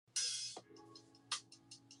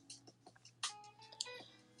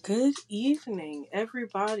Good evening,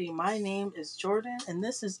 everybody. My name is Jordan, and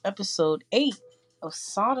this is episode 8 of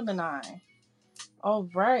Sodom and I. All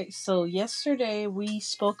right, so yesterday we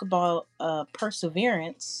spoke about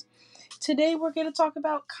perseverance. Today we're going to talk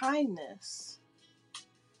about kindness.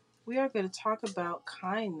 We are going to talk about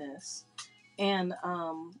kindness, and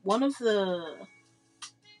one of the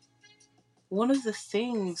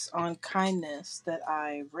things on kindness that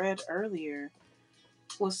I read earlier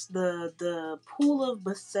was the pool of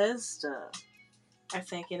Bethesda, I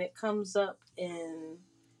think, and it comes up in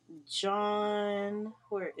John,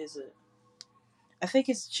 where is it? I think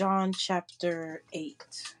it's John chapter 8.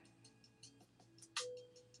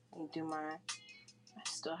 Let me do I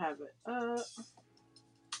still have it up.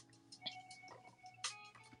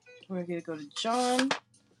 We're going to go to John.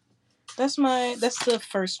 That's the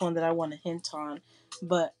first one that I want to hint on.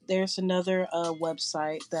 But there's another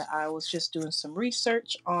website that I was just doing some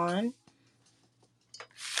research on,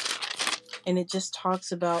 and it just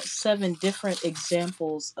talks about 7 different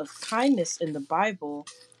examples of kindness in the Bible.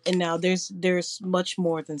 And now there's much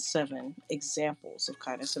more than 7 examples of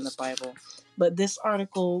kindness in the Bible, but this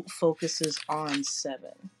article focuses on 7.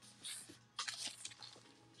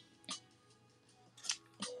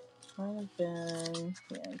 I've been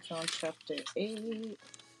John chapter 8.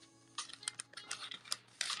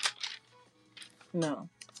 No,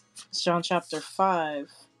 it's John chapter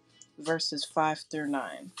 5, verses 5 through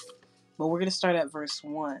 9. But we're going to start at verse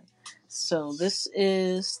 1. So this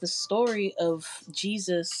is the story of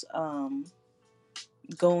Jesus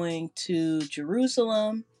going to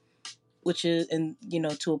Jerusalem, which is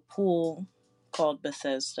to a pool called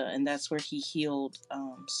Bethesda, and that's where he healed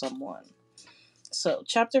someone. So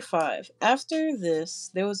chapter 5. After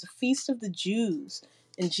this, there was a feast of the Jews,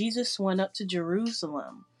 and Jesus went up to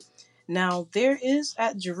Jerusalem. Now there is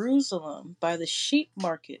at Jerusalem by the sheep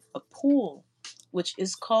market a pool, which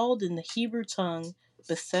is called in the Hebrew tongue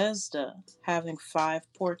Bethesda, having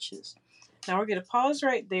 5 porches. Now we're going to pause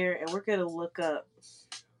right there, and we're going to look up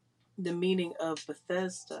the meaning of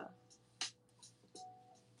Bethesda.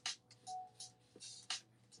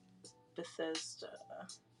 Bethesda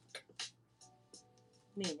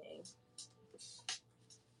meaning.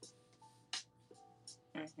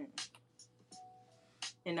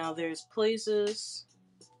 And now there's places.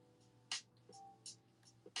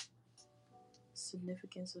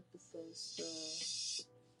 Significance of Bethesda.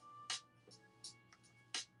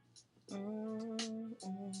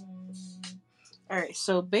 Alright,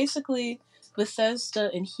 so basically,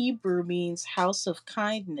 Bethesda in Hebrew means house of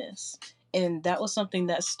kindness. And that was something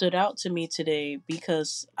that stood out to me today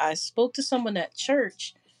because I spoke to someone at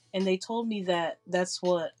church and they told me that that's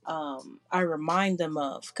what I remind them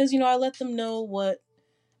of. Because, I let them know what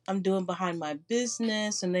I'm doing behind my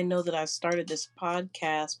business, and they know that I started this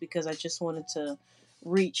podcast because I just wanted to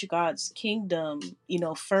reach God's kingdom,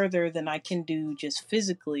 further than I can do just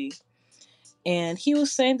physically. And he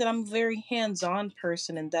was saying that I'm a very hands-on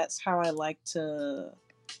person, and that's how I like to,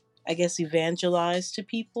 I guess, evangelize to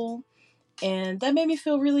people. And that made me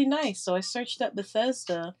feel really nice. So I searched up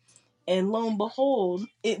Bethesda, and lo and behold,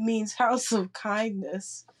 it means house of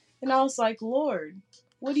kindness. And I was like, Lord,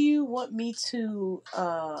 what do you want me to,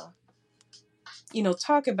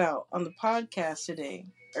 talk about on the podcast today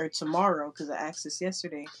or tomorrow? Because I asked this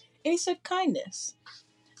yesterday. And he said kindness.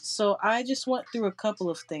 So I just went through a couple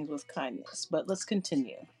of things with kindness, but let's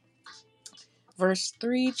continue. Verse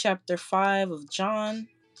 3, chapter 5 of John.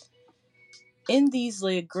 In these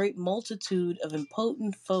lay a great multitude of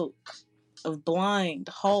impotent folk, of blind,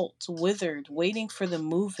 halt, withered, waiting for the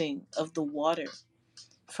moving of the water.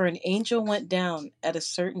 For an angel went down at a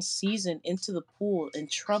certain season into the pool and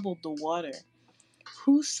troubled the water.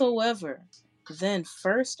 Whosoever then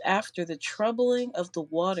first after the troubling of the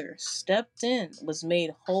water stepped in was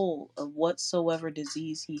made whole of whatsoever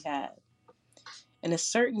disease he had. And a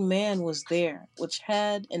certain man was there which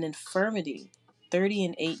had an infirmity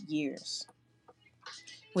 38 years.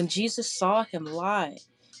 When Jesus saw him lie,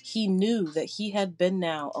 he knew that he had been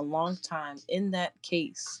now a long time in that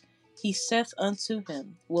case. He saith unto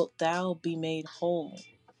him, Wilt thou be made whole?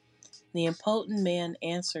 The impotent man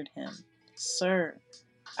answered him, Sir,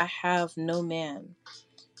 I have no man,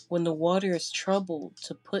 when the water is troubled,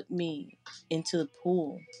 to put me into the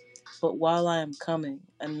pool. But while I am coming,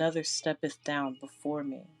 another steppeth down before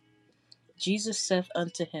me. Jesus saith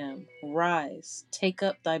unto him, Rise, take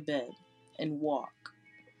up thy bed, and walk.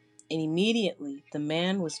 And immediately the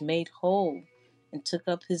man was made whole, and took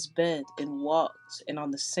up his bed, and walked. And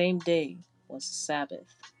on the same day was the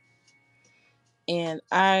Sabbath. And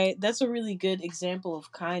that's a really good example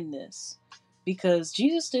of kindness, because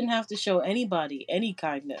Jesus didn't have to show anybody any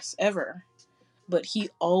kindness, ever. but he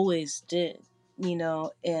always did,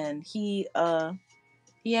 and he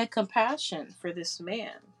had compassion for this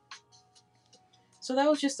man. So that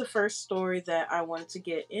was just the first story that I wanted to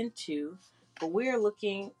get into, but we are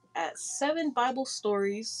looking at 7 Bible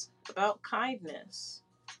stories about kindness.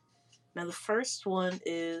 Now the first one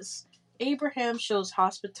is Abraham shows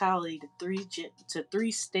hospitality to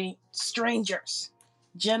three strangers.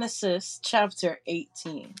 Genesis chapter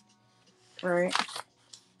 18. Right?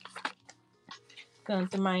 Going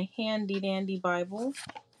through my handy dandy Bible.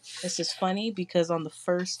 This is funny because on the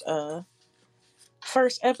first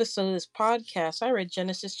episode of this podcast, I read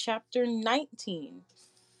Genesis chapter 19,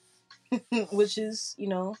 which is,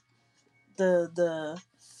 the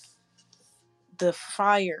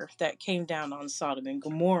fire that came down on Sodom and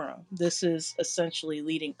Gomorrah. This is essentially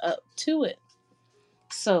leading up to it.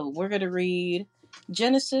 So we're going to read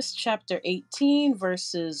Genesis chapter 18,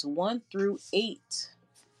 verses 1 through 8.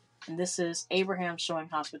 And this is Abraham showing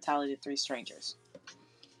hospitality to 3 strangers.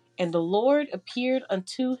 And the Lord appeared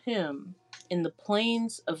unto him in the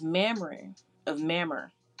plains of Mamre.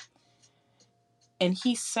 And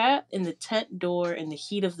he sat in the tent door in the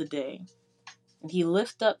heat of the day. And he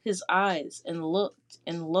lifted up his eyes and looked,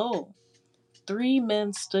 and lo, 3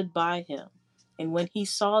 men stood by him. And when he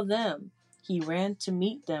saw them, he ran to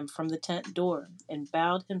meet them from the tent door, and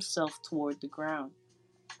bowed himself toward the ground,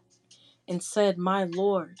 and said, My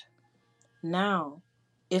Lord,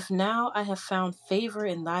 if now I have found favor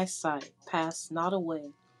in thy sight, pass not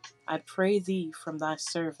away, I pray thee, from thy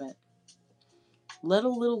servant. Let a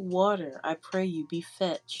little water, I pray you, be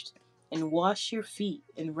fetched, and wash your feet,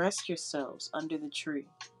 and rest yourselves under the tree.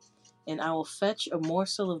 And I will fetch a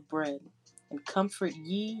morsel of bread, and comfort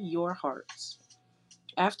ye your hearts.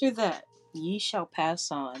 After that ye shall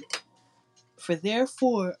pass on, for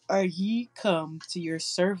therefore are ye come to your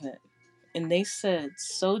servant. And they said,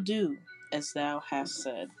 So do as thou hast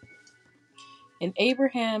said. And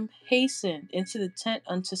Abraham hastened into the tent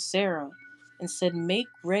unto Sarah, and said, Make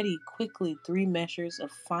ready quickly 3 measures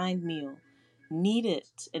of fine meal, knead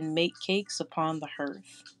it, and make cakes upon the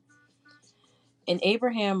hearth. And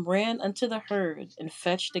Abraham ran unto the herd, and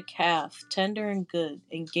fetched a calf, tender and good,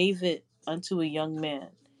 and gave it unto a young man,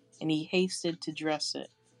 and he hasted to dress it.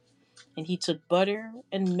 And he took butter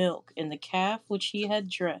and milk and the calf which he had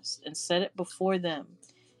dressed, and set it before them.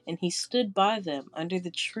 And he stood by them under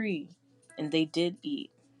the tree, and they did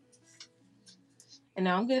eat. And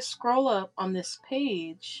now I'm going to scroll up on this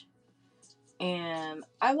page, and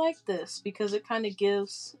I like this because it kind of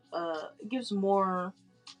gives more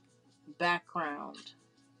background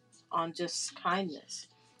on just kindness,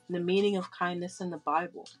 the meaning of kindness in the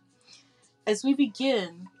Bible. As we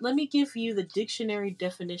begin, let me give you the dictionary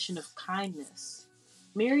definition of kindness.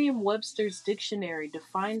 Merriam-Webster's dictionary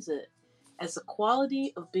defines it as the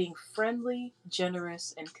quality of being friendly,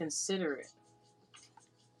 generous, and considerate.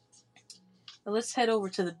 Now let's head over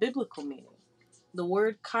to the biblical meaning. The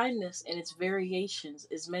word kindness and its variations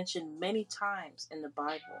is mentioned many times in the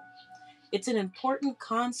Bible. It's an important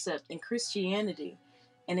concept in Christianity,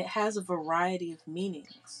 and it has a variety of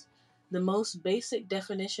meanings. The most basic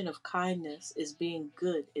definition of kindness is being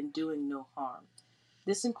good and doing no harm.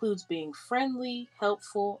 This includes being friendly,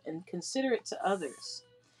 helpful, and considerate to others.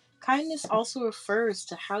 Kindness also refers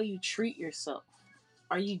to how you treat yourself.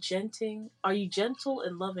 Are you gentle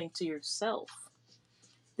and loving to yourself?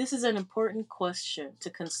 This is an important question to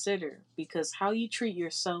consider because how you treat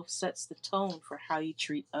yourself sets the tone for how you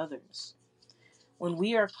treat others. When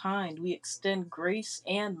we are kind, we extend grace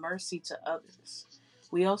and mercy to others.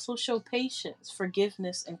 We also show patience,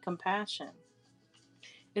 forgiveness, and compassion.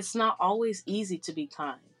 It's not always easy to be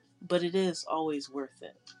kind, but it is always worth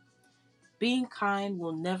it. Being kind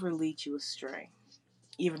will never lead you astray,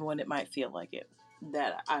 even when it might feel like it.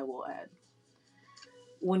 That I will add.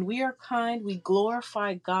 When we are kind, we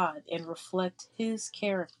glorify God and reflect His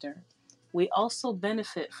character. We also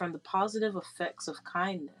benefit from the positive effects of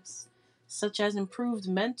kindness, such as improved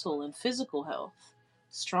mental and physical health,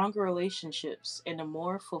 stronger relationships, and a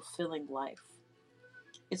more fulfilling life.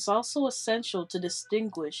 It's also essential to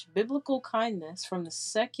distinguish biblical kindness from the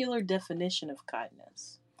secular definition of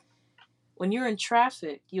kindness. When you're in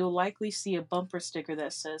traffic, you'll likely see a bumper sticker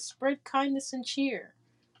that says, Spread kindness and cheer,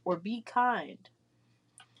 or Be kind.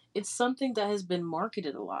 It's something that has been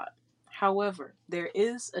marketed a lot. However, there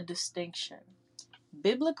is a distinction.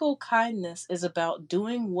 Biblical kindness is about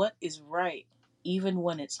doing what is right, even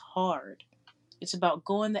when it's hard. It's about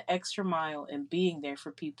going the extra mile and being there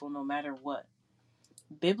for people no matter what.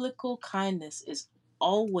 Biblical kindness is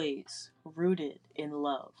always rooted in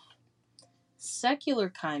love. Secular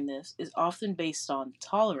kindness is often based on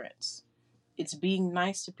tolerance. It's being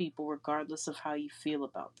nice to people regardless of how you feel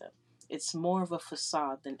about them. It's more of a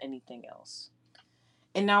facade than anything else.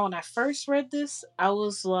 And now when I first read this, I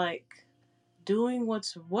was like, doing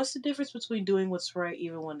what's the difference between doing what's right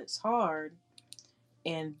even when it's hard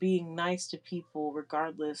and being nice to people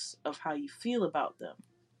regardless of how you feel about them?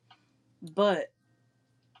 But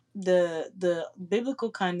the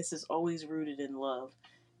biblical kindness is always rooted in love.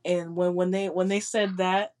 And when they said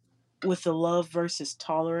that with the love versus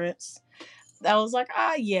tolerance, I was like,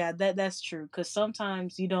 yeah, that's true. Because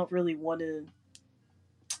sometimes you don't really want to.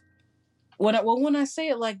 When I say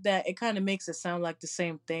it like that, it kind of makes it sound like the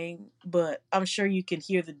same thing. But I'm sure you can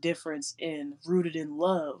hear the difference in rooted in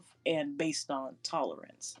love and based on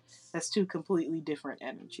tolerance. That's two completely different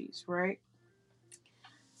energies, right?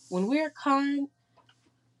 When we are kind,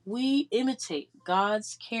 we imitate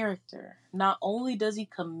God's character. Not only does He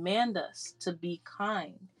command us to be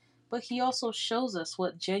kind, but He also shows us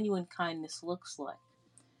what genuine kindness looks like.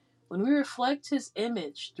 When we reflect His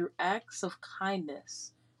image through acts of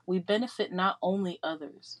kindness, we benefit not only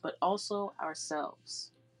others, but also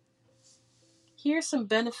ourselves. Here are some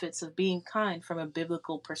benefits of being kind from a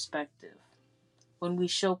biblical perspective. When we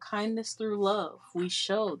show kindness through love, we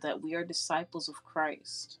show that we are disciples of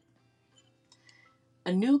Christ.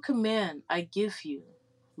 A new command I give you: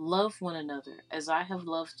 love one another as I have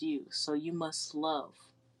loved you, so you must love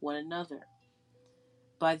one another.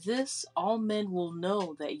 By this, all men will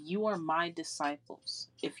know that you are my disciples,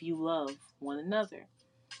 if you love one another.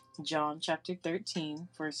 John chapter 13,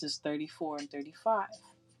 verses 34 and 35.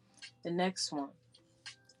 The next one.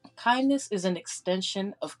 Kindness is an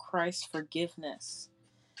extension of Christ's forgiveness.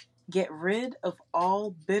 Get rid of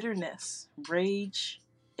all bitterness, rage,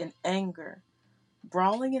 and anger,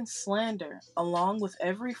 brawling and slander, along with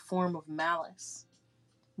every form of malice.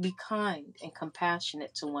 Be kind and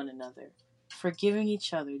compassionate to one another, forgiving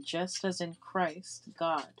each other just as in Christ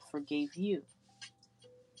God forgave you.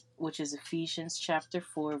 Which is Ephesians chapter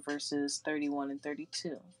 4, verses 31 and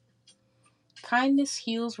 32. Kindness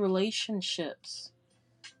heals relationships.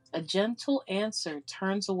 A gentle answer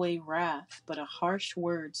turns away wrath, but a harsh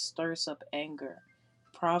word stirs up anger.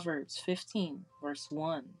 Proverbs 15, verse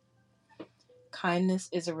 1. Kindness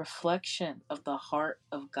is a reflection of the heart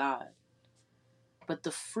of God. But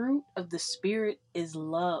the fruit of the Spirit is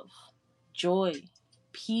love, joy,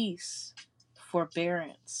 peace,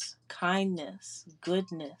 forbearance, kindness,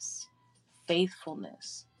 goodness,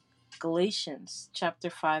 faithfulness. Galatians chapter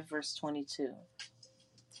 5, verse 22.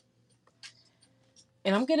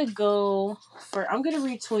 And I'm going to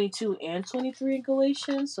read 22 and 23 in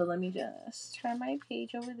Galatians. So let me just try my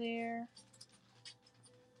page over there.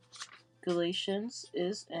 Galatians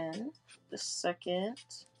is in the second,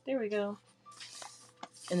 there we go.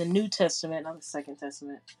 In the New Testament, not the Second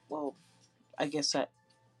Testament. Well, I guess I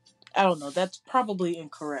don't know. That's probably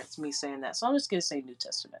incorrect, me saying that. So I'm just going to say New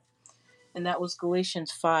Testament. And that was Galatians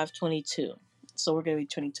 5:22. So we're going to be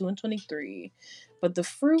 22 and 23. But the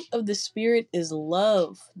fruit of the Spirit is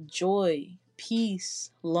love, joy,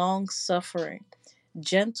 peace, long-suffering,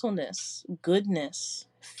 gentleness, goodness,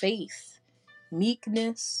 faith,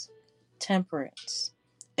 meekness, temperance.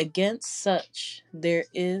 Against such there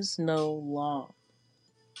is no law.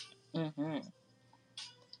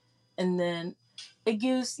 And then it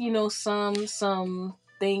gives, some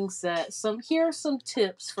things that here are some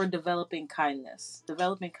tips for developing kindness.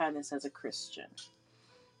 Developing kindness as a Christian.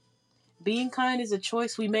 Being kind is a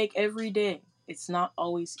choice we make every day. It's not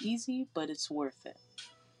always easy, but it's worth it.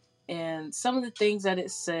 And some of the things that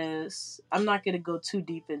it says, I'm not going to go too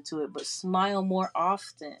deep into it, but smile more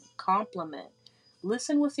often, compliment,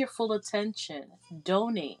 listen with your full attention,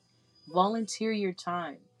 donate, volunteer your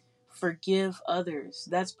time, forgive others.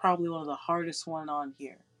 That's probably one of the hardest one on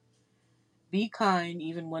here. Be kind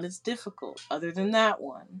even when it's difficult. Other than that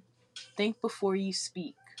one, think before you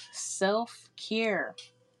speak. Self-care.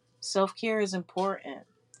 Self-care is important.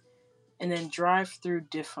 And then drive through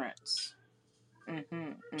difference.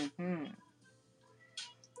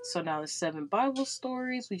 So now the 7 Bible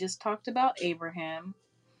stories. We just talked about Abraham.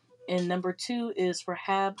 And number 2 is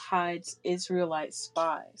Rahab hides Israelite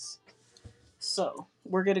spies. So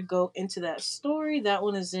we're going to go into that story. That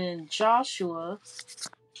one is in Joshua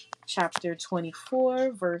chapter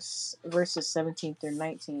 24, verses 17 through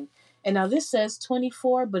 19. And now this says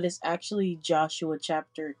 24, but it's actually Joshua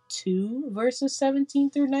chapter 2, verses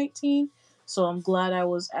 17 through 19. So I'm glad I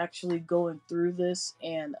was actually going through this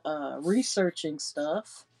and researching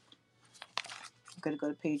stuff. I'm going to go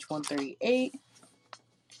to page 138.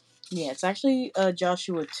 Yeah, it's actually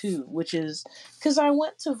Joshua 2, which is, because I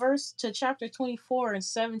went to chapter 24 and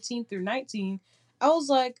 17 through 19. I was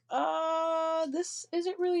like, this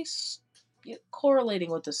isn't really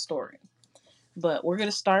correlating with the story. But we're going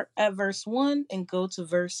to start at verse 1 and go to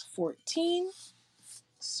verse 14.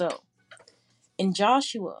 So, and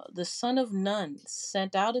Joshua, the son of Nun,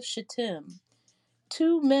 sent out of Shittim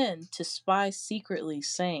 2 men to spy secretly,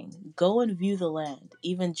 saying, Go and view the land,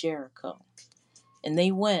 even Jericho. And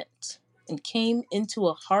they went and came into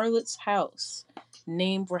a harlot's house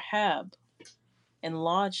named Rahab and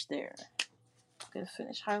lodged there. I'm going to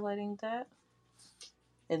finish highlighting that.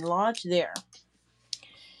 And lodged there.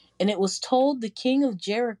 And it was told the king of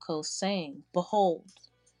Jericho, saying, Behold,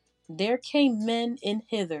 there came men in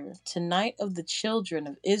hither tonight of the children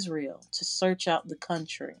of Israel to search out the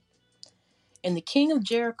country. And the king of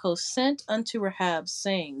Jericho sent unto Rahab,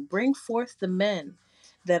 saying, Bring forth the men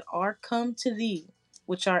that are come to thee,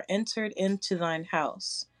 which are entered into thine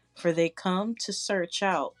house, for they come to search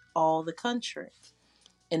out all the country.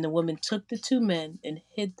 And the woman took the 2 men and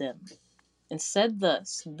hid them, and said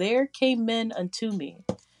thus, There came men unto me,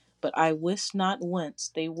 but I wist not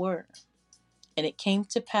whence they were. And it came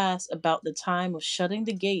to pass about the time of shutting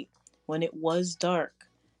the gate, when it was dark,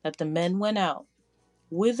 that the men went out.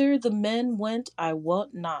 Whither the men went I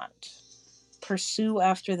wot not. Pursue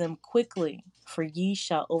after them quickly, for ye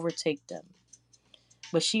shall overtake them.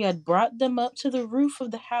 But she had brought them up to the roof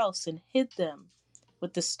of the house, and hid them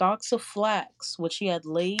with the stalks of flax, which she had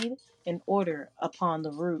laid in order upon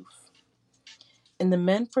the roof. And the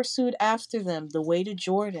men pursued after them the way to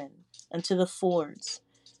Jordan, unto the fords.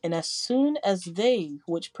 And as soon as they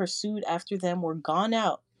which pursued after them were gone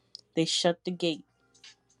out, they shut the gate.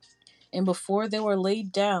 And before they were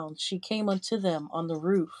laid down, she came unto them on the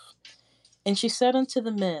roof. And she said unto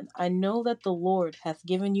the men, I know that the Lord hath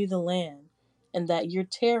given you the land, and that your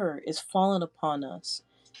terror is fallen upon us,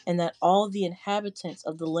 and that all the inhabitants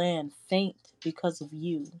of the land faint because of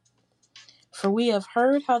you. For we have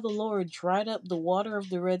heard how the Lord dried up the water of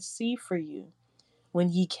the Red Sea for you,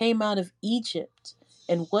 when ye came out of Egypt,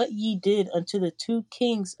 and what ye did unto the 2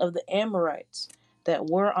 kings of the Amorites that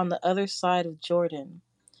were on the other side of Jordan,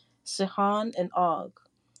 Sihon and Og,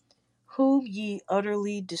 whom ye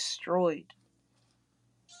utterly destroyed.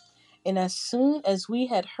 And as soon as we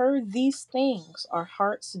had heard these things, our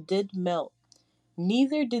hearts did melt.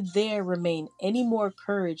 Neither did there remain any more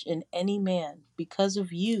courage in any man because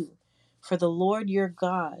of you. For the Lord your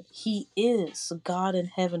God, he is God in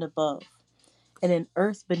heaven above, and in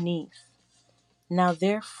earth beneath. Now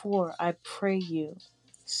therefore I pray you,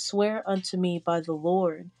 swear unto me by the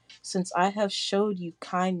Lord, since I have showed you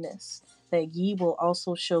kindness, that ye will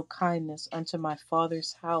also show kindness unto my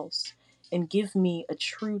father's house, and give me a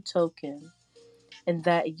true token, and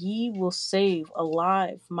that ye will save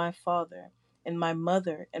alive my father, and my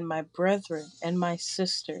mother, and my brethren, and my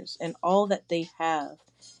sisters, and all that they have,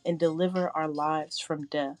 and deliver our lives from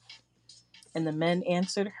death. And the men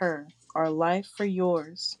answered her, Our life for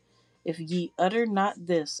yours, if ye utter not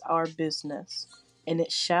this our business. And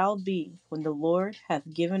it shall be, when the Lord hath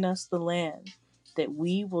given us the land, that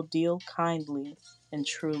we will deal kindly and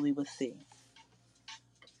truly with thee.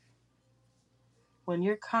 When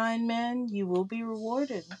you're kind, man, you will be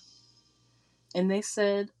rewarded. And they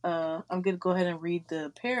said, I'm going to go ahead and read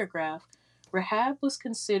the paragraph. Rahab was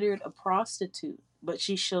considered a prostitute, but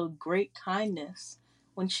she showed great kindness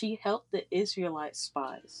when she helped the Israelite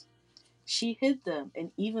spies. She hid them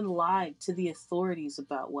and even lied to the authorities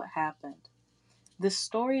about what happened. This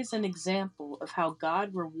story is an example of how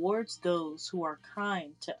God rewards those who are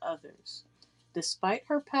kind to others. Despite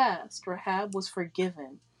her past, Rahab was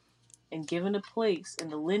forgiven and given a place in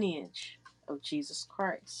the lineage of Jesus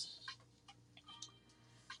Christ.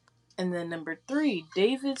 And then number 3,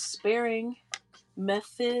 David sparing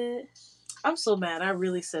I'm so mad, I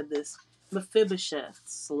really said this.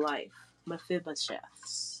 Mephibosheth's life.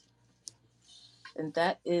 Mephibosheth's. And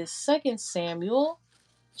that is 2 Samuel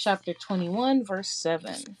chapter 21, verse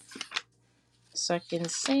 7. 2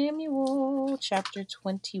 Samuel chapter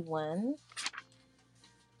 21.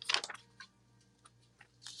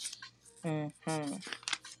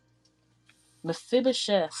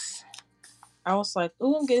 Mephibosheth. I was like,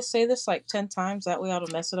 ooh, I'm going to say this like 10 times. That way I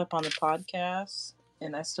don't mess it up on the podcast.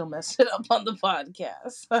 And I still mess it up on the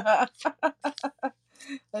podcast.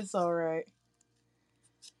 That's all right.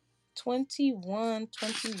 21.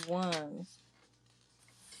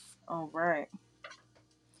 All right.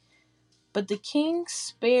 But the king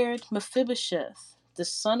spared Mephibosheth, the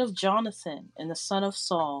son of Jonathan and the son of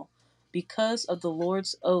Saul, because of the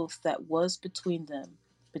Lord's oath that was between them,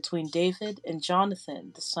 between David and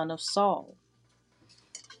Jonathan, the son of Saul.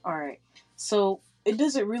 All right. So it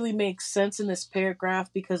doesn't really make sense in this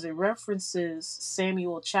paragraph because it references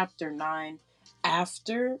Samuel chapter 9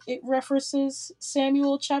 after it references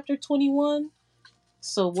Samuel chapter 21.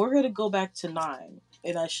 So we're going to go back to 9.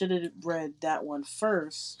 And I should have read that one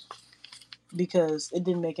first because it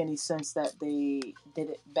didn't make any sense that they did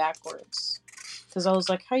it backwards. Because I was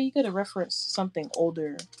like, how are you going to reference something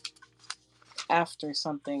older after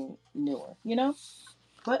something newer, you know?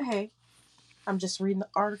 But hey, I'm just reading the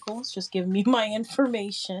articles, just giving me my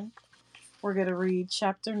information. We're going to read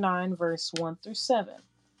chapter 9, verse 1 through 7.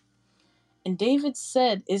 And David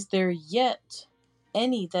said, is there yet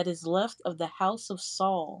any that is left of the house of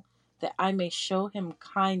Saul, that I may show him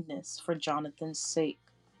kindness for Jonathan's sake?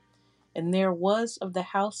 And there was of the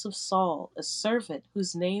house of Saul a servant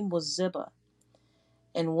whose name was Ziba.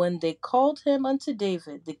 And when they called him unto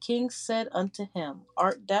David, the king said unto him,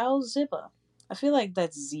 art thou Ziba? I feel like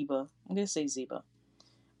that's Ziba. I'm going to say Ziba.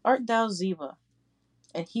 Art thou Ziba?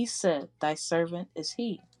 And he said, thy servant is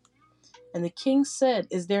he. And the king said,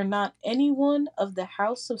 is there not any one of the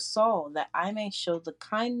house of Saul, that I may show the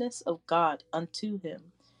kindness of God unto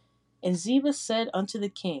him? And Ziba said unto the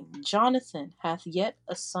king, Jonathan hath yet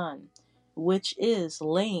a son, which is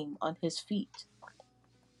lame on his feet.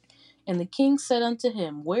 And the king said unto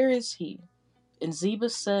him, where is he? And Ziba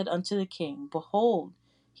said unto the king, behold,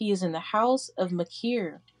 he is in the house of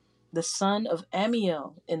Machir, the son of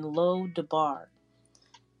Amiel, in Lo Debar.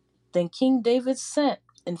 Then King David sent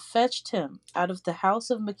and fetched him out of the house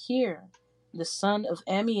of Machir, the son of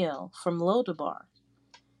Amiel, from Lo Debar.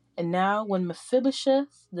 And now when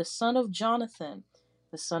Mephibosheth, the son of Jonathan,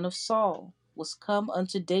 the son of Saul, was come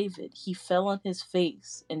unto David, he fell on his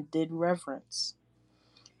face and did reverence.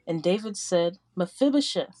 And David said,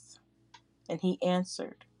 Mephibosheth. And he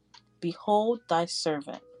answered, behold thy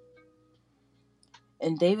servant.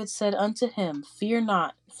 And David said unto him, fear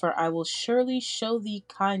not, for I will surely show thee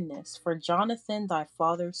kindness for Jonathan thy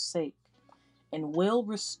father's sake, and will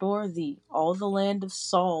restore thee all the land of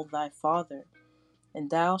Saul thy father, and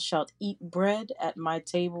thou shalt eat bread at my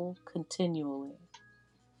table continually.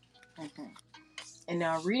 And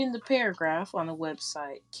now reading the paragraph on the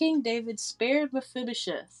website, King David spared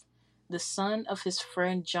Mephibosheth, the son of his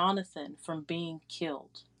friend Jonathan, from being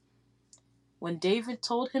killed. When David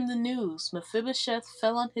told him the news, Mephibosheth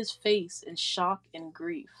fell on his face in shock and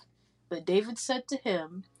grief. But David said to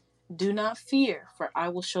him, do not fear, for I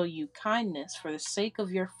will show you kindness for the sake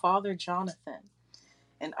of your father Jonathan,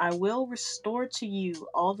 and I will restore to you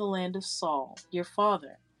all the land of Saul, your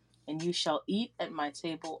father, and you shall eat at my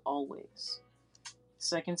table always.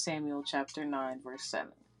 2 Samuel chapter 9, verse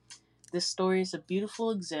 7. This story is a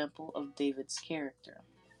beautiful example of David's character.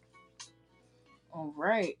 All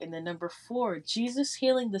right, and then number 4, Jesus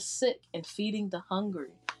healing the sick and feeding the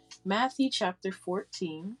hungry. Matthew chapter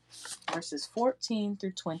 14, verses 14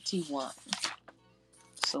 through 21.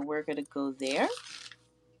 So we're going to go there.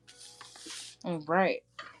 All right.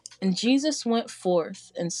 And Jesus went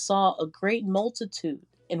forth and saw a great multitude,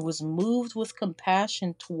 and was moved with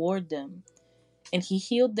compassion toward them, and he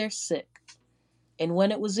healed their sick. And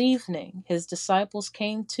when it was evening, his disciples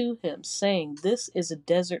came to him, saying, this is a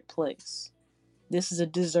desert place. This is a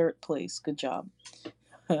desert place. Good job.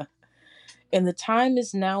 And the time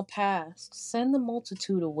is now past. Send the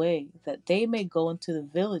multitude away, that they may go into the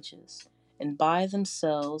villages, and buy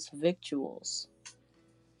themselves victuals.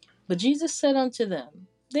 But Jesus said unto them,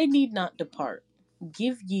 they need not depart.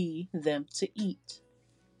 Give ye them to eat.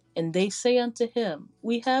 And they say unto him,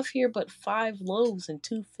 we have here but 5 loaves and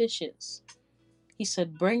 2 fishes. He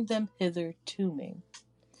said, bring them hither to me.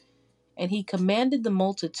 And he commanded the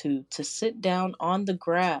multitude to sit down on the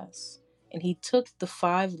grass. And he took the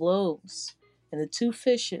 5 loaves and the 2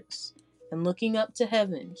 fishes, and looking up to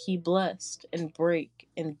heaven, he blessed and brake,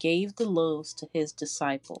 and gave the loaves to his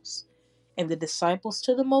disciples, and the disciples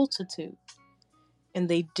to the multitude. And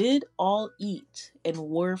they did all eat, and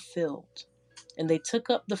were filled. And they took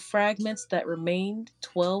up the fragments that remained,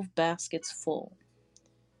 12 baskets full.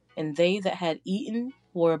 And they that had eaten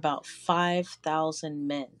were about 5,000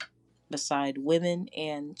 men, beside women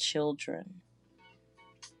and children.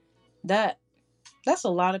 That's a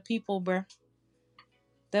lot of people, bruh.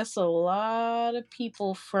 That's a lot of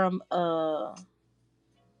people from 5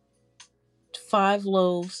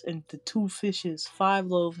 loaves and the 2 fishes. 5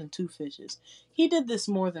 loaves and 2 fishes. He did this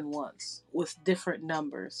more than once with different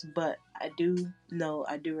numbers, but I do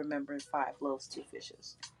remember 5 loaves, 2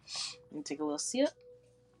 fishes. Let me take a little sip.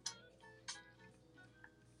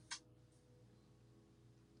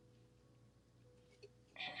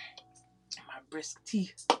 My brisk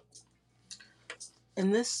tea.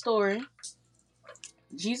 In this story,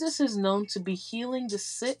 Jesus is known to be healing the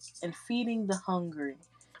sick and feeding the hungry.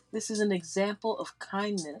 This is an example of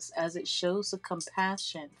kindness, as it shows the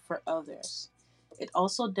compassion for others. It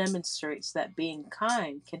also demonstrates that being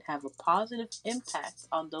kind can have a positive impact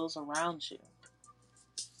on those around you.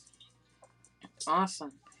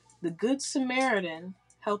 Awesome. The Good Samaritan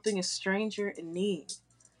helping a stranger in need.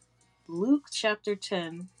 Luke chapter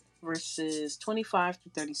 10, verses 25 to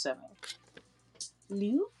 37.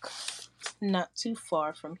 Luke, not too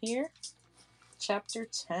far from here, chapter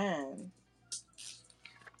 10.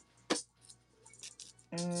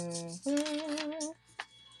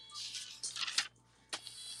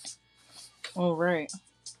 All right.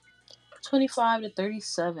 25 to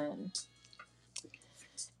 37.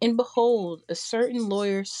 And behold, a certain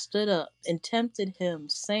lawyer stood up and tempted him,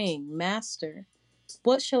 saying, Master,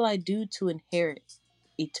 what shall I do to inherit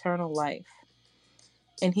eternal life?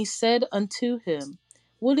 And he said unto him,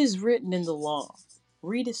 What is written in the law?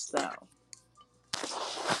 Readest thou?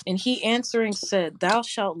 And he answering said, Thou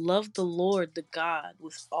shalt love the Lord the God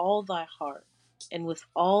with all thy heart, and with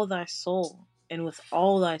all thy soul, and with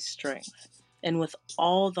all thy strength, and with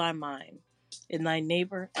all thy mind, and thy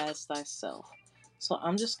neighbor as thyself. So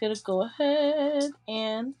I'm just going to go ahead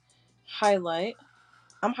and highlight.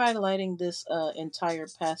 I'm highlighting this entire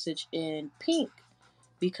passage in pink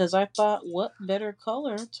because I thought, what better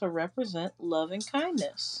color to represent love and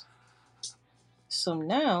kindness? So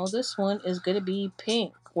now this one is going to be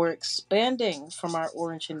pink. We're expanding from our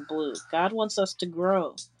orange and blue. God wants us to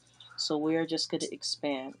grow. So we are just going to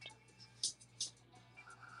expand.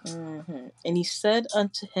 And he said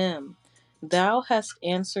unto him, Thou hast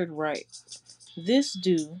answered right. This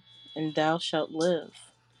do, and thou shalt live.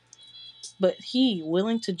 But he,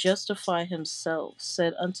 willing to justify himself,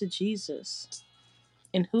 said unto Jesus,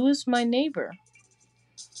 And who is my neighbor?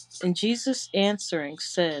 And Jesus answering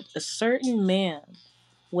said, A certain man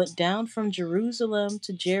went down from Jerusalem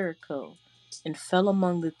to Jericho, and fell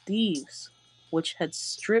among the thieves, which had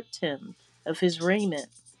stripped him of his raiment,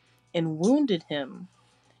 and wounded him,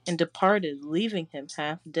 and departed, leaving him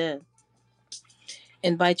half dead.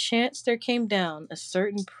 And by chance there came down a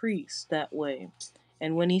certain priest that way,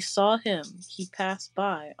 and when he saw him, he passed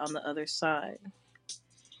by on the other side.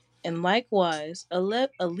 And likewise a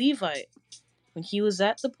Levite, when he was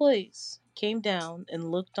at the place, came down and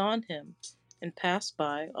looked on him, and passed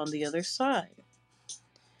by on the other side.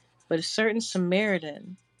 But a certain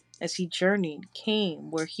Samaritan, as he journeyed, came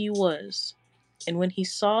where he was, and when he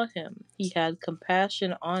saw him, he had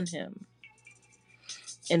compassion on him,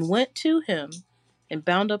 and went to him, and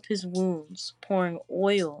bound up his wounds, pouring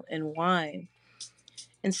oil and wine,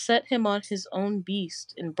 and set him on his own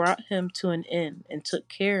beast, and brought him to an inn, and took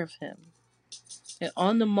care of him. And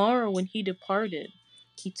on the morrow when he departed,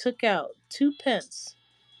 he took out 2 pence,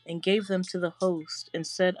 and gave them to the host, and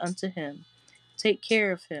said unto him, Take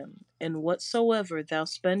care of him, and whatsoever thou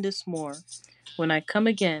spendest more, when I come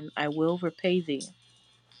again, I will repay thee.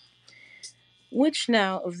 Which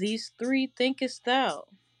now of these 3 thinkest thou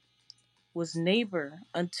was neighbor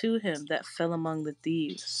unto him that fell among the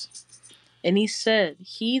thieves? And he said,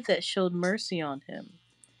 He that showed mercy on him.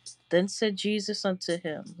 Then said Jesus unto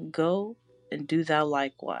him, Go and do thou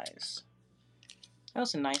likewise. That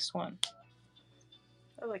was a nice one.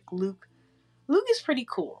 I like Luke. Luke is pretty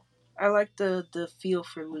cool. I like the feel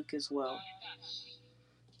for Luke as well.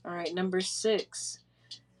 All right, number 6.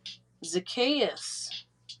 Zacchaeus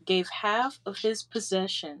gave half of his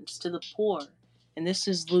possessions to the poor. And this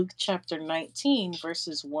is Luke chapter 19,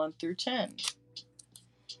 verses 1 through 10.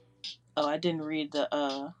 Oh, I didn't read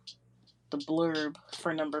the blurb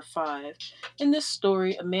for number 5. In this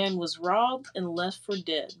story, a man was robbed and left for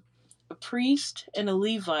dead. A priest and a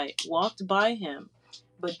Levite walked by him,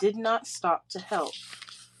 but did not stop to help.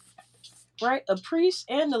 Right? A priest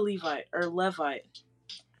and a Levite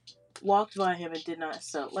walked by him and did not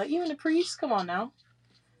help. Like, even the priest, come on now.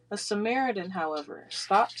 A Samaritan, however,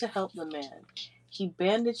 stopped to help the man. He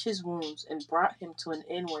bandaged his wounds and brought him to an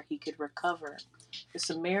inn where he could recover. The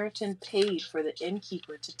Samaritan paid for the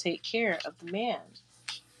innkeeper to take care of the man.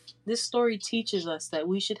 This story teaches us that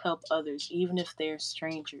we should help others even if they are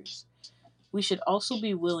strangers. We should also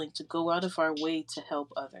be willing to go out of our way to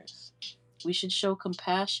help others. We should show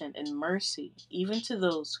compassion and mercy even to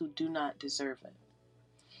those who do not deserve it.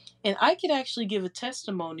 And I could actually give a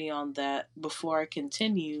testimony on that before I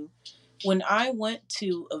continue. When I went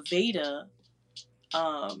to Aveda,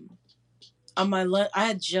 on my I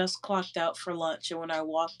had just clocked out for lunch, and when I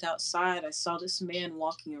walked outside, I saw this man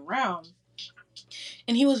walking around,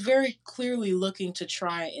 and he was very clearly looking to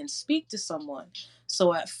try and speak to someone.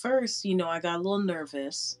 So at first, I got a little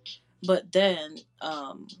nervous, but then,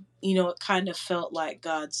 it kind of felt like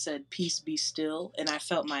God said, "Peace, be still," and I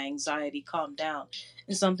felt my anxiety calm down,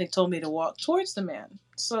 and something told me to walk towards the man.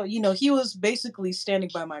 So, he was basically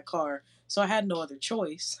standing by my car, So I had no other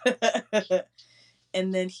choice.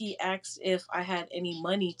 And then he asked if I had any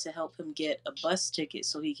money to help him get a bus ticket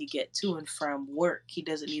so he could get to and from work. He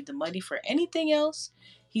doesn't need the money for anything else.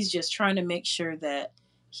 He's just trying to make sure that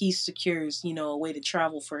he secures, a way to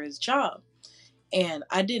travel for his job. And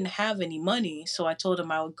I didn't have any money, so I told him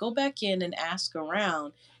I would go back in and ask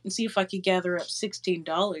around and see if I could gather up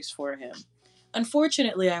 $16 for him.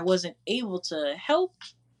 Unfortunately, I wasn't able to help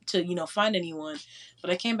to, find anyone, but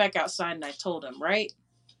I came back outside and I told him, right?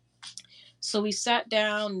 So we sat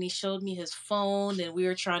down and he showed me his phone and we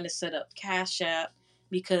were trying to set up Cash App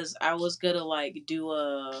because I was gonna like do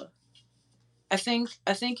I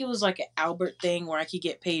think it was like an Albert thing where I could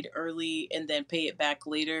get paid early and then pay it back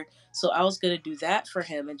later. So I was gonna do that for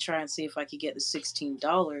him and try and see if I could get the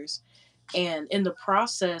 $16. And in the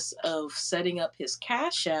process of setting up his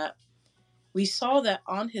Cash App, we saw that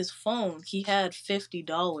on his phone he had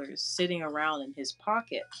 $50 sitting around in his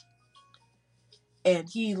pocket. And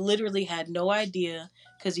he literally had no idea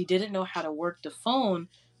because he didn't know how to work the phone,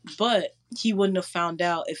 but he wouldn't have found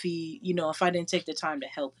out if I didn't take the time to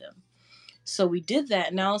help him. So we did that,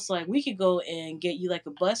 and now it's like we could go and get you like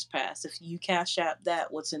a bus pass. If you Cash App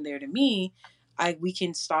that what's in there to me, we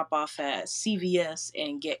can stop off at CVS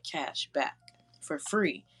and get cash back for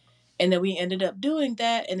free. And then we ended up doing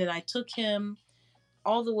that, and then I took him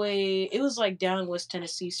all the way. It was like down West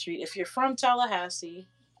Tennessee Street. If you're from Tallahassee,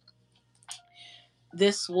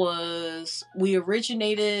 we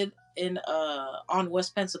originated in on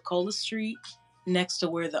West Pensacola Street next to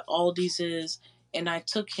where the Aldi's is. And I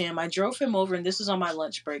drove him over, and this was on my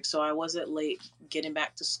lunch break, so I wasn't late getting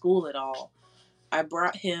back to school at all. I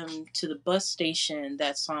brought him to the bus station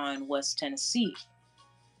that's on West Tennessee.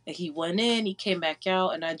 And he went in, he came back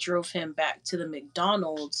out, and I drove him back to the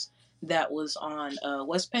McDonald's that was on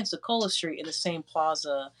West Pensacola Street in the same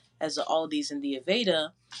plaza as the Aldi's and the Aveda.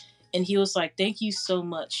 And he was like, "Thank you so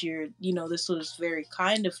much. This was very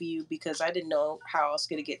kind of you because I didn't know how I was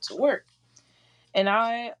going to get to work." And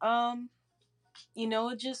I was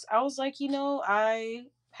like, I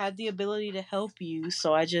had the ability to help you.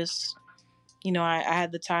 So I just, I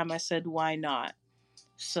had the time. I said, why not?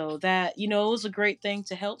 So that, it was a great thing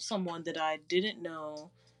to help someone that I didn't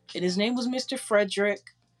know. And his name was Mr. Frederick.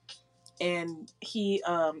 And he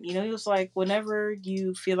was like, whenever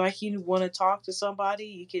you feel like you want to talk to somebody,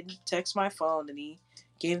 you can text my phone. And he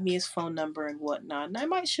gave me his phone number and whatnot. And I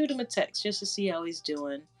might shoot him a text just to see how he's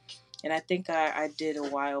doing. And I think I did a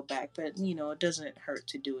while back, but it doesn't hurt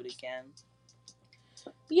to do it again.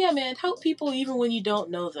 But yeah, man, help people even when you don't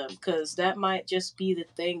know them, because that might just be the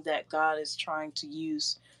thing that God is trying to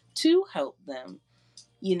use to help them,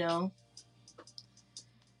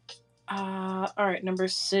 All right, number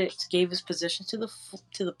 6, gave his possession to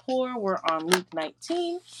the poor. We're on Luke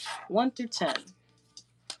 19, 1 through 10.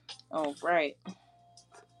 All right.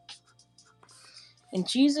 And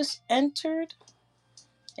Jesus entered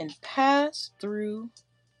and passed through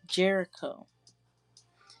Jericho.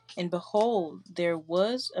 And behold, there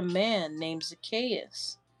was a man named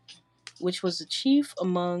Zacchaeus, which was the chief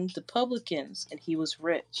among the publicans, and he was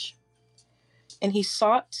rich. And he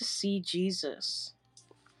sought to see Jesus,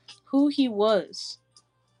 who he was,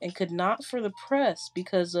 and could not for the press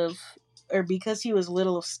because he was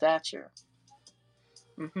little of stature.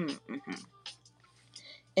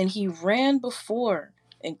 And he ran before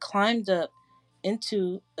and climbed up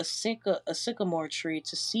into a sycamore tree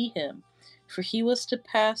to see him, for he was to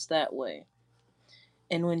pass that way.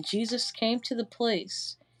 And when Jesus came to the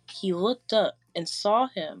place, he looked up and saw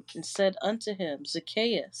him and said unto him,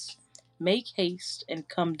 Zacchaeus, make haste and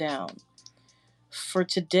come down, for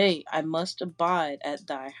today I must abide at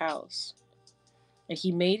thy house. And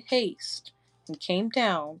he made haste and came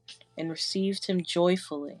down and received him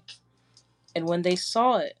joyfully. And when they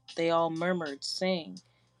saw it, they all murmured, saying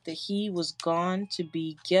that he was gone to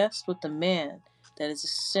be guest with a man that is a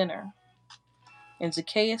sinner. And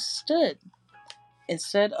Zacchaeus stood and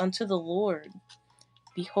said unto the Lord,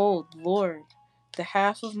 Behold, Lord, the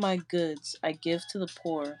half of my goods I give to the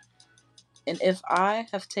poor. And if I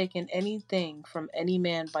have taken anything from any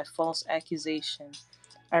man by false accusation,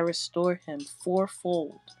 I restore him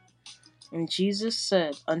fourfold. And Jesus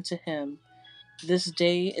said unto him, This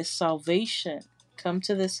day is salvation come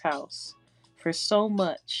to this house, for so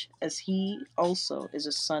much as he also is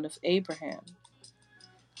a son of Abraham.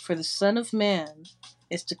 For the Son of Man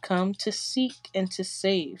is to come to seek and to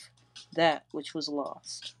save that which was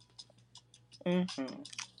lost.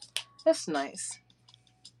 That's nice.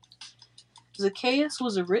 Zacchaeus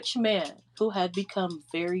was a rich man who had become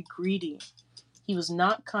very greedy. He was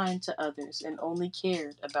not kind to others and only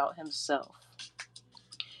cared about himself.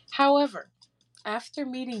 However, After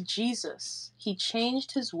meeting Jesus, he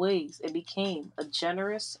changed his ways and became a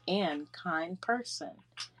generous and kind person.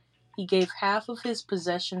 He gave half of his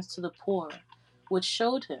possessions to the poor, which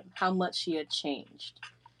showed him how much he had changed.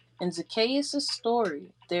 In Zacchaeus'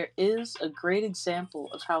 story, there is a great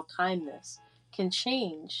example of how kindness can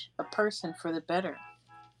change a person for the better.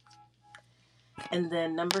 And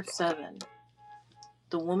then number 7,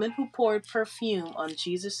 the woman who poured perfume on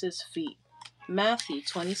Jesus' feet. Matthew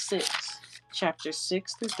 26, chapter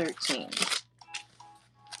 6 through 13.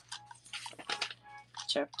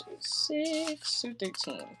 Chapter 6 through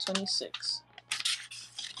 13, 26.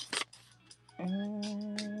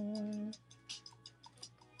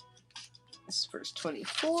 This is verse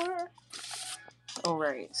 24.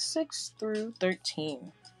 Alright, 6 through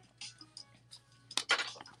 13.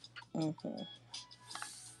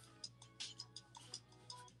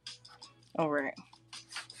 Alright.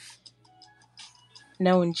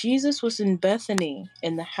 Now when Jesus was in Bethany,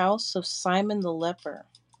 in the house of Simon the leper,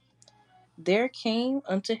 there came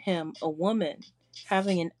unto him a woman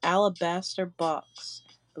having an alabaster box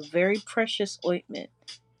of very precious ointment,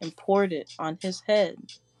 and poured it on his head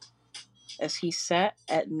as he sat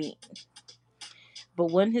at meat.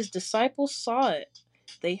 But when his disciples saw it,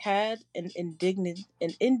 they had an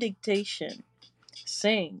indignation,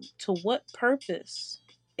 saying, To what purpose?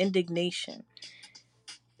 Indignation,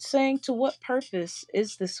 saying, To what purpose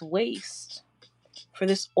is this waste? For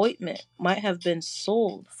this ointment might have been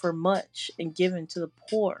sold for much and given to the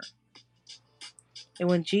poor. And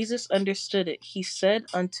when Jesus understood it, he said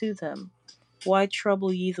unto them, Why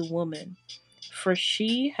trouble ye the woman? For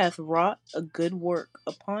she hath wrought a good work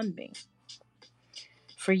upon me.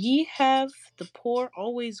 For ye have the poor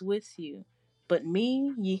always with you, but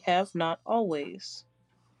me ye have not always.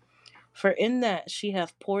 For in that she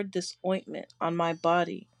hath poured this ointment on my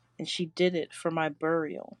body, and she did it for my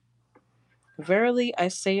burial. Verily I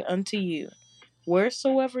say unto you,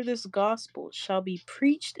 wheresoever this gospel shall be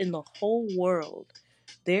preached in the whole world,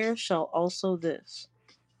 there shall also this,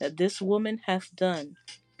 that this woman hath done,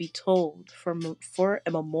 be told for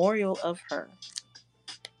a memorial of her.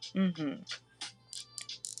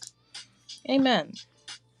 Amen.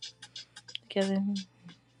 Kevin.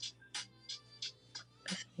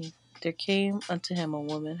 There came unto him a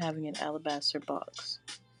woman having an alabaster box.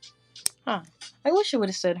 I wish it would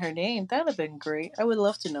have said her name. That would have been great. I would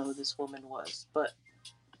love to know who this woman was. But,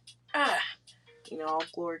 all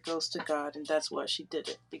glory goes to God, and that's why she did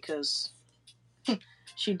it. Because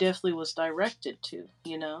she definitely was directed to,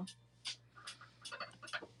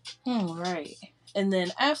 Right. And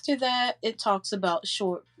then after that, it talks about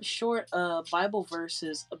short Bible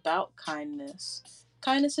verses about kindness.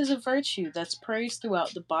 Kindness is a virtue that's praised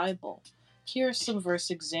throughout the Bible. Here are some verse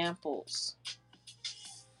examples.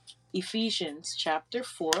 Ephesians chapter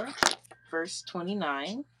 4, verse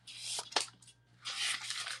 29.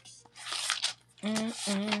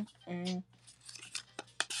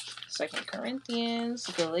 Second Corinthians,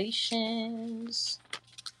 Galatians.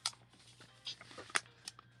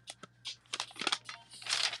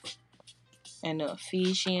 And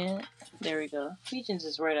Ephesians. There we go. Ephesians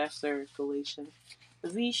is right after Galatians.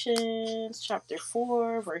 Ephesians chapter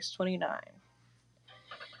 4, verse 29.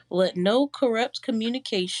 Let no corrupt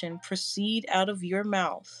communication proceed out of your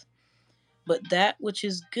mouth, but that which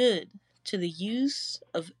is good to the use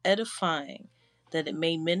of edifying, that it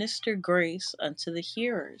may minister grace unto the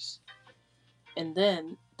hearers. And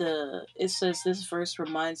then it says this verse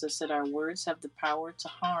reminds us that our words have the power to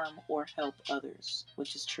harm or help others,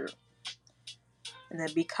 which is true. And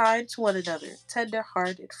then be kind to one another,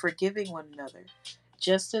 tender-hearted, forgiving one another,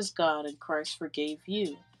 just as God and Christ forgave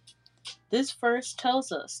you. This verse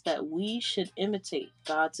tells us that we should imitate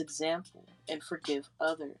God's example and forgive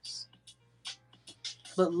others.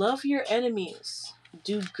 But love your enemies,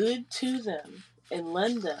 do good to them, and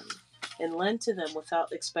lend to them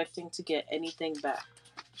without expecting to get anything back.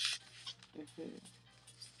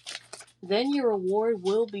 Then your reward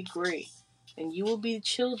will be great, and you will be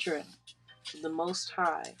children of the Most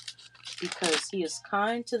High, because He is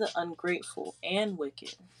kind to the ungrateful and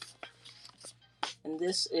wicked. And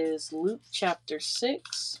this is Luke chapter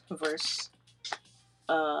 6, verse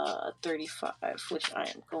 35, which I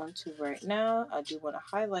am going to right now. I do want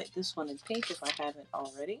to highlight this one in pink if I haven't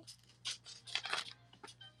already.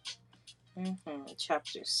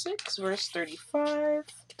 Chapter 6, verse 35.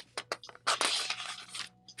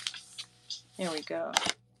 There we go.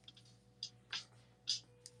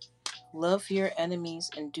 Love your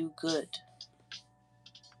enemies and do good.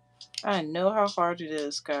 I know how hard it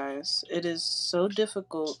is, guys. It is so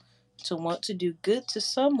difficult to want to do good to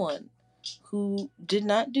someone who did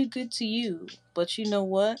not do good to you. But you know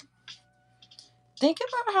what? Think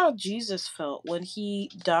about how Jesus felt when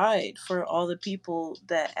he died for all the people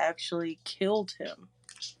that actually killed him.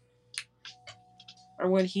 Or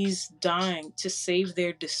when he's dying to save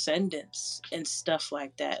their descendants and stuff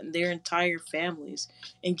like that, and their entire families,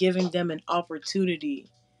 and giving them an opportunity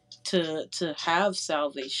to have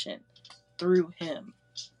salvation through him.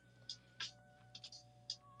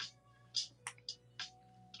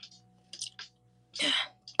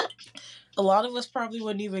 A lot of us probably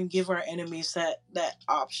wouldn't even give our enemies that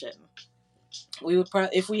option. We would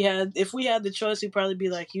probably, if we had the choice, we'd probably be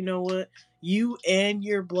like, you know what, you and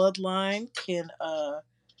your bloodline can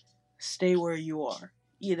stay where you are,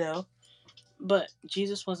 you know. But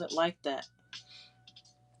Jesus wasn't like that.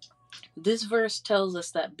 This verse tells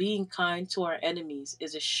us that being kind to our enemies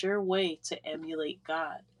is a sure way to emulate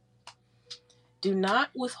God. Do not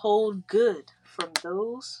withhold good from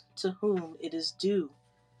those to whom it is due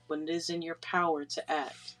when it is in your power to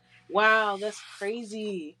act. Wow, that's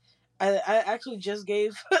crazy. I actually just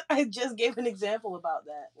gave I just gave an example about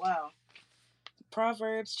that. Wow.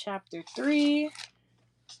 Proverbs chapter 3,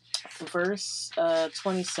 verse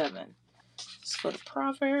 27. Let's go to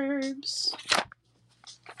Proverbs.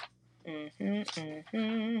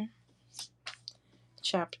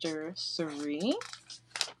 Chapter 3.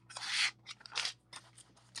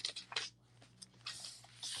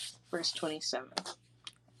 Verse 27.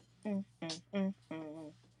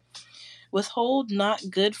 Withhold not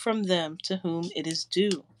good from them to whom it is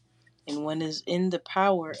due, and when it is in the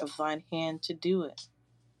power of thine hand to do it.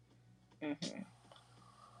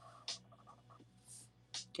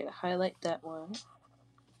 Gotta highlight that one.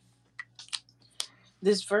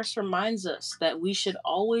 This verse reminds us that we should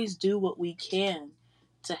always do what we can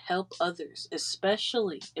to help others,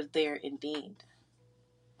 especially if they are in need.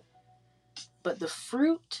 But the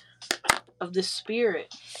fruit of the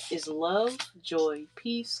Spirit is love, joy,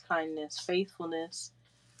 peace, kindness, faithfulness,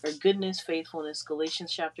 or goodness, faithfulness,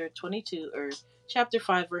 Galatians chapter 22, or chapter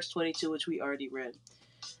 5, verse 22, which we already read.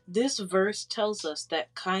 This verse tells us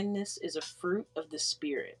that kindness is a fruit of the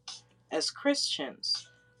Spirit. As Christians,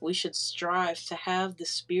 we should strive to have the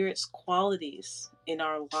Spirit's qualities in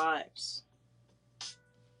our lives.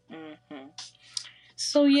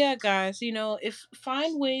 So yeah, guys,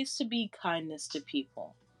 find ways to be kindness to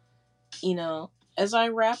people. As I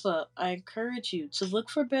wrap up, I encourage you to look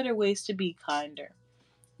for better ways to be kinder.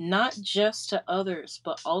 Not just to others,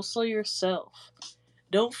 but also yourself.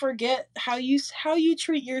 Don't forget how you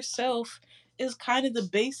treat yourself is kind of the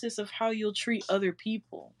basis of how you'll treat other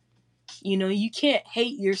people. You can't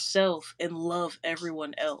hate yourself and love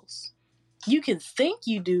everyone else. You can think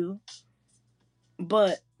you do,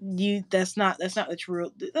 but that's not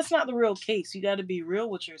the real case. You got to be real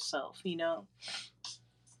with yourself,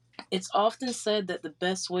 It's often said that the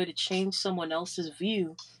best way to change someone else's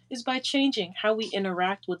view is by changing how we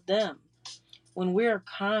interact with them. When we are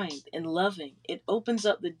kind and loving, it opens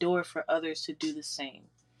up the door for others to do the same.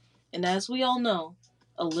 And as we all know,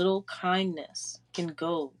 a little kindness can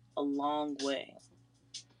go a long way.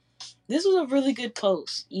 This was a really good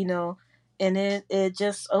post, and it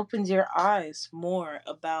just opens your eyes more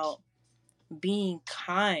about being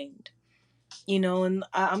kind, and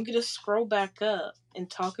I'm going to scroll back up and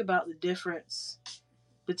talk about the difference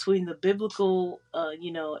between the biblical,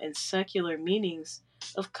 and secular meanings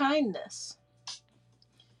of kindness.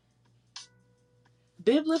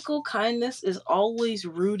 Biblical kindness is always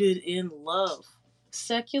rooted in love.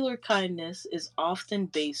 Secular kindness is often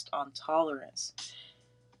based on tolerance.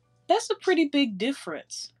 That's a pretty big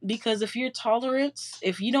difference, because if you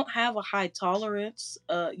don't have a high tolerance,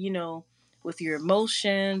 with your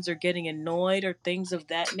emotions or getting annoyed or things of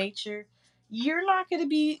that nature, you're not going to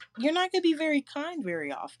be very kind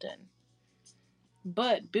very often.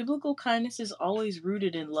 But biblical kindness is always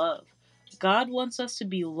rooted in love. God wants us to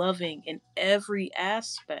be loving in every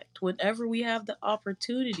aspect whenever we have the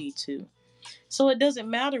opportunity to. So it doesn't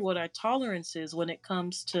matter what our tolerance is when it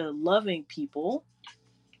comes to loving people,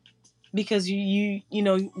 because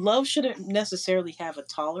love shouldn't necessarily have a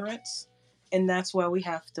tolerance, and that's why we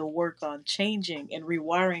have to work on changing and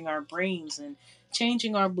rewiring our brains and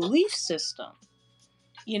changing our belief system.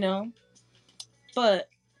 But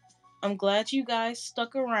I'm glad you guys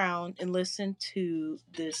stuck around and listened to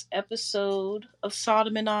this episode of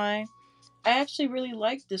Sodom and I actually really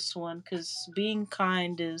like this one because being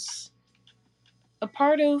kind is a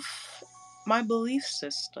part of my belief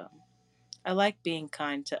system. I like being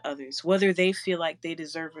kind to others, whether they feel like they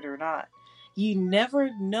deserve it or not. You never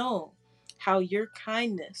know how your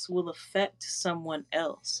kindness will affect someone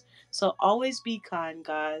else. So always be kind,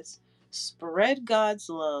 guys. Spread God's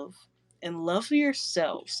love and love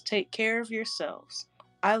yourselves. Take care of yourselves.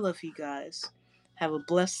 I love you guys. Have a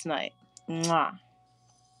blessed night. Mwah.